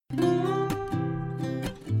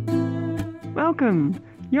Welcome.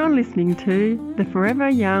 You're listening to the Forever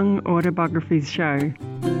Young Autobiographies Show.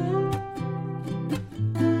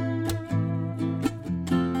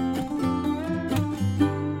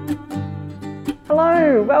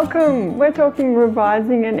 Hello, welcome. We're talking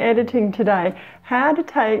revising and editing today. How to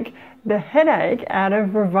take the headache out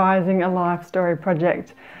of revising a life story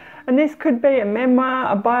project. And this could be a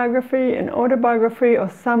memoir, a biography, an autobiography, or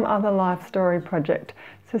some other life story project.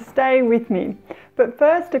 So stay with me. But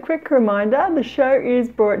first, a quick reminder, the show is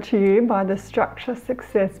brought to you by the Structure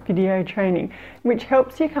Success Video Training, which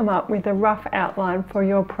helps you come up with a rough outline for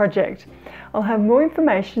your project. I'll have more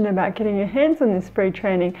information about getting your hands on this free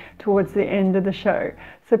training towards the end of the show,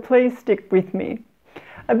 so please stick with me.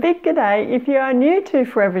 A big g'day if you are new to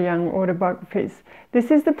Forever Young Autobiographies. This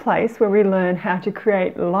is the place where we learn how to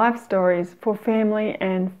create life stories for family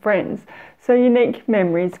and friends, so unique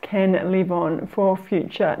memories can live on for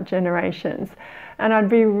future generations. And I'd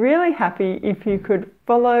be really happy if you could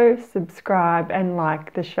follow, subscribe and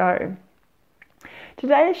like the show.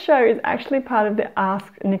 Today's show is actually part of the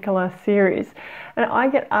Ask Nicola series, and I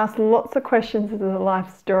get asked lots of questions as a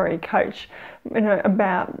life story coach,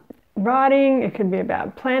 about writing. It could be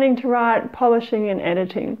about planning to write, polishing and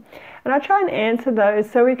editing. And I try and answer those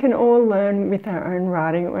so we can all learn with our own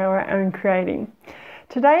writing or our own creating.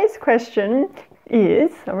 Today's question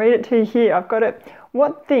is, I'll read it to you here, I've got it.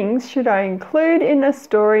 What things should I include in a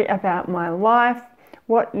story about my life?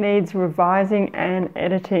 What needs revising and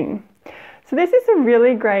editing? So this is a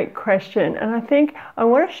really great question, and I think I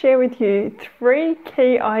want to share with you 3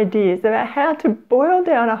 key ideas about how to boil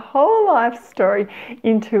down a whole life story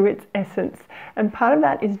into its essence. And part of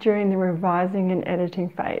that is during the revising and editing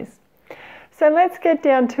phase. So let's get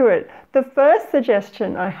down to it. The first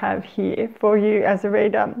suggestion I have here for you as a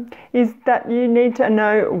reader is that you need to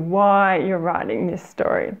know why you're writing this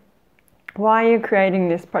story, why you're creating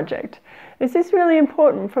this project. This is really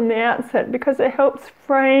important from the outset because it helps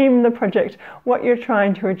frame the project, what you're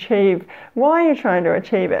trying to achieve, why you're trying to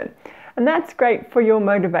achieve it. And that's great for your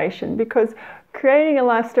motivation, because creating a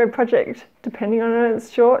life story project, depending on if it's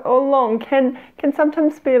short or long, can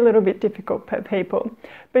sometimes be a little bit difficult for people.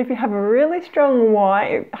 But if you have a really strong why,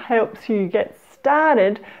 it helps you get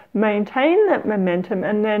started, maintain that momentum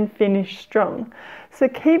and then finish strong. So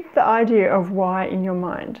keep the idea of why in your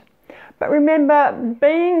mind. But remember,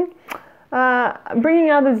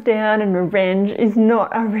 bringing others down and revenge is not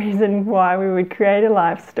a reason why we would create a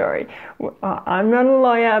life story. I'm not a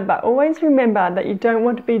lawyer, but always remember that you don't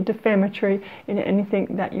want to be defamatory in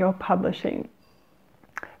anything that you're publishing.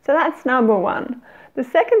 So that's number 1. The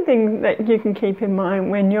second thing that you can keep in mind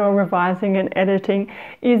when you're revising and editing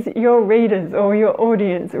is your readers or your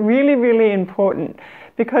audience. Really, really important,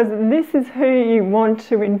 because this is who you want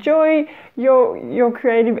to enjoy your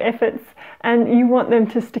creative efforts, and you want them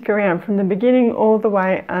to stick around from the beginning all the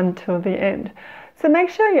way until the end. So make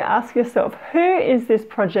sure you ask yourself, who is this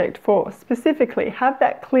project for specifically? Have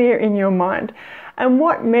that clear in your mind. And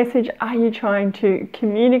what message are you trying to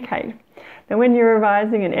communicate? Now, when you're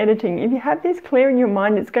revising and editing, if you have this clear in your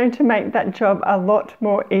mind, it's going to make that job a lot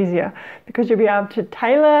more easier, because you'll be able to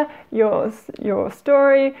tailor your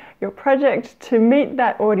story, your project to meet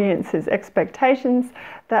that audience's expectations,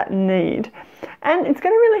 that need. And it's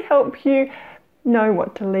going to really help you know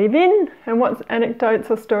what to leave in and what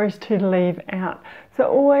anecdotes or stories to leave out. So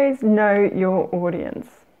always know your audience.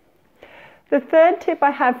 The third tip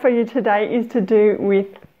I have for you today is to do with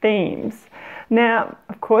themes. Now,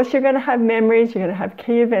 of course, you're going to have memories, you're going to have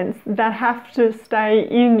key events that have to stay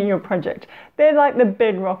in your project. They're like the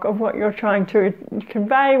bedrock of what you're trying to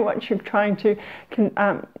convey, what you're trying to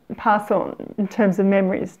pass on in terms of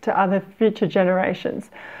memories to other future generations.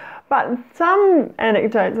 But some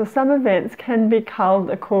anecdotes or some events can be culled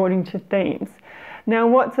according to themes. Now,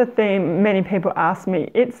 what's a theme? Many people ask me.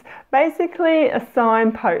 It's basically a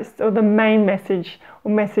signpost or the main message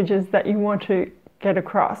or messages that you want to get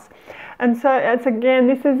across. And so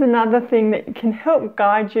this is another thing that can help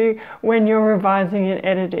guide you when you're revising and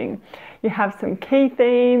editing. You have some key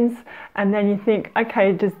themes, and then you think,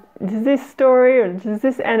 okay, does this story or does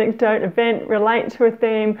this anecdote event relate to a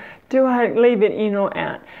theme? Do I leave it in or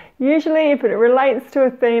out? Usually if it relates to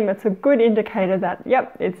a theme, it's a good indicator that,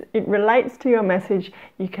 yep, it relates to your message,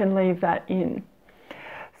 you can leave that in.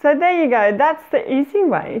 So there you go, that's the easy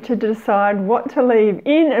way to decide what to leave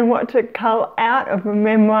in and what to cull out of a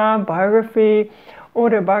memoir, biography,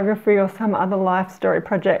 autobiography or some other life story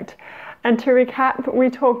project. And to recap, we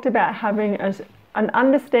talked about having an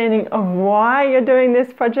understanding of why you're doing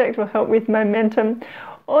this project will help with momentum.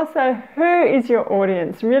 Also, who is your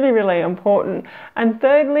audience? Really, really important. And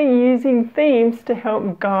thirdly, using themes to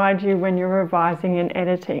help guide you when you're revising and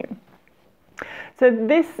editing. So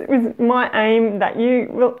this is my aim, that you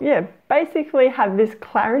will basically have this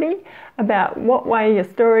clarity about what way your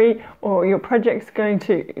story or your project's going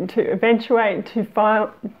to eventuate to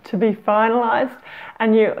be finalized,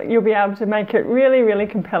 and you'll be able to make it really, really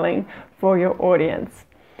compelling for your audience.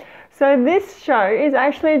 So this show is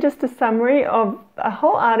actually just a summary of a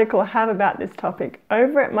whole article I have about this topic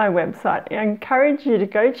over at my website. I encourage you to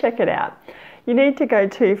go check it out. You need to go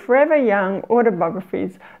to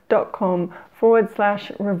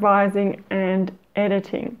foreveryoungautobiographie.com/revising and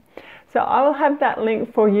editing. So I will have that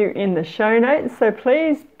link for you in the show notes. So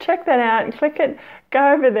please check that out, click it,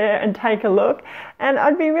 go over there and take a look. And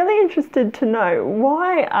I'd be really interested to know,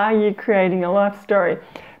 why are you creating a life story?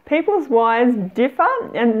 People's whys differ,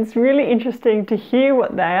 and it's really interesting to hear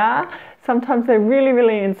what they are. Sometimes they're really,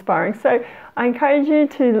 really inspiring. So I encourage you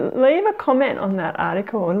to leave a comment on that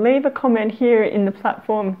article, or leave a comment here in the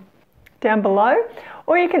platform down below.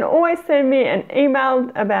 Or you can always send me an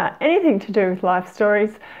email about anything to do with life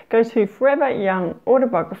stories. Go to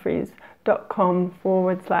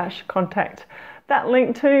foreveryoungautobiographie.com/contact. That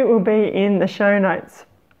link too will be in the show notes.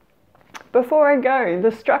 Before I go,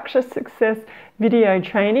 the Structure Success video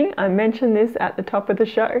training, I mentioned this at the top of the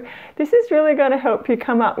show. This is really going to help you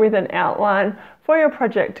come up with an outline for your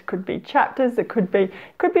project. It could be chapters, it could be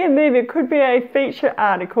a movie, it could be a feature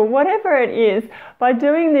article, whatever it is. By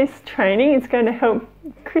doing this training, it's going to help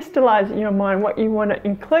crystallize in your mind what you want to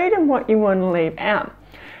include and what you want to leave out.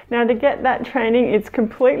 Now, to get that training, it's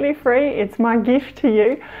completely free. It's my gift to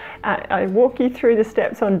you. I walk you through the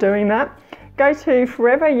steps on doing that. Go to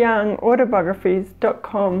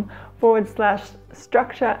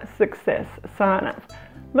foreveryoungautobiographie.com/structure success sign up.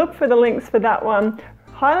 Look for the links for that one.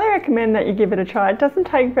 Highly recommend that you give it a try. It doesn't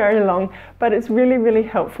take very long, but it's really, really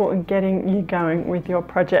helpful in getting you going with your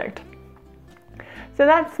project. So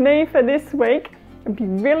that's me for this week. I'd be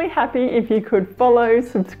really happy if you could follow,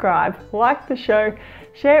 subscribe, like the show,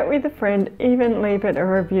 share it with a friend, even leave it a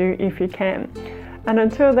review if you can. And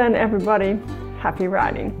until then, everybody, happy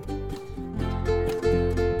writing.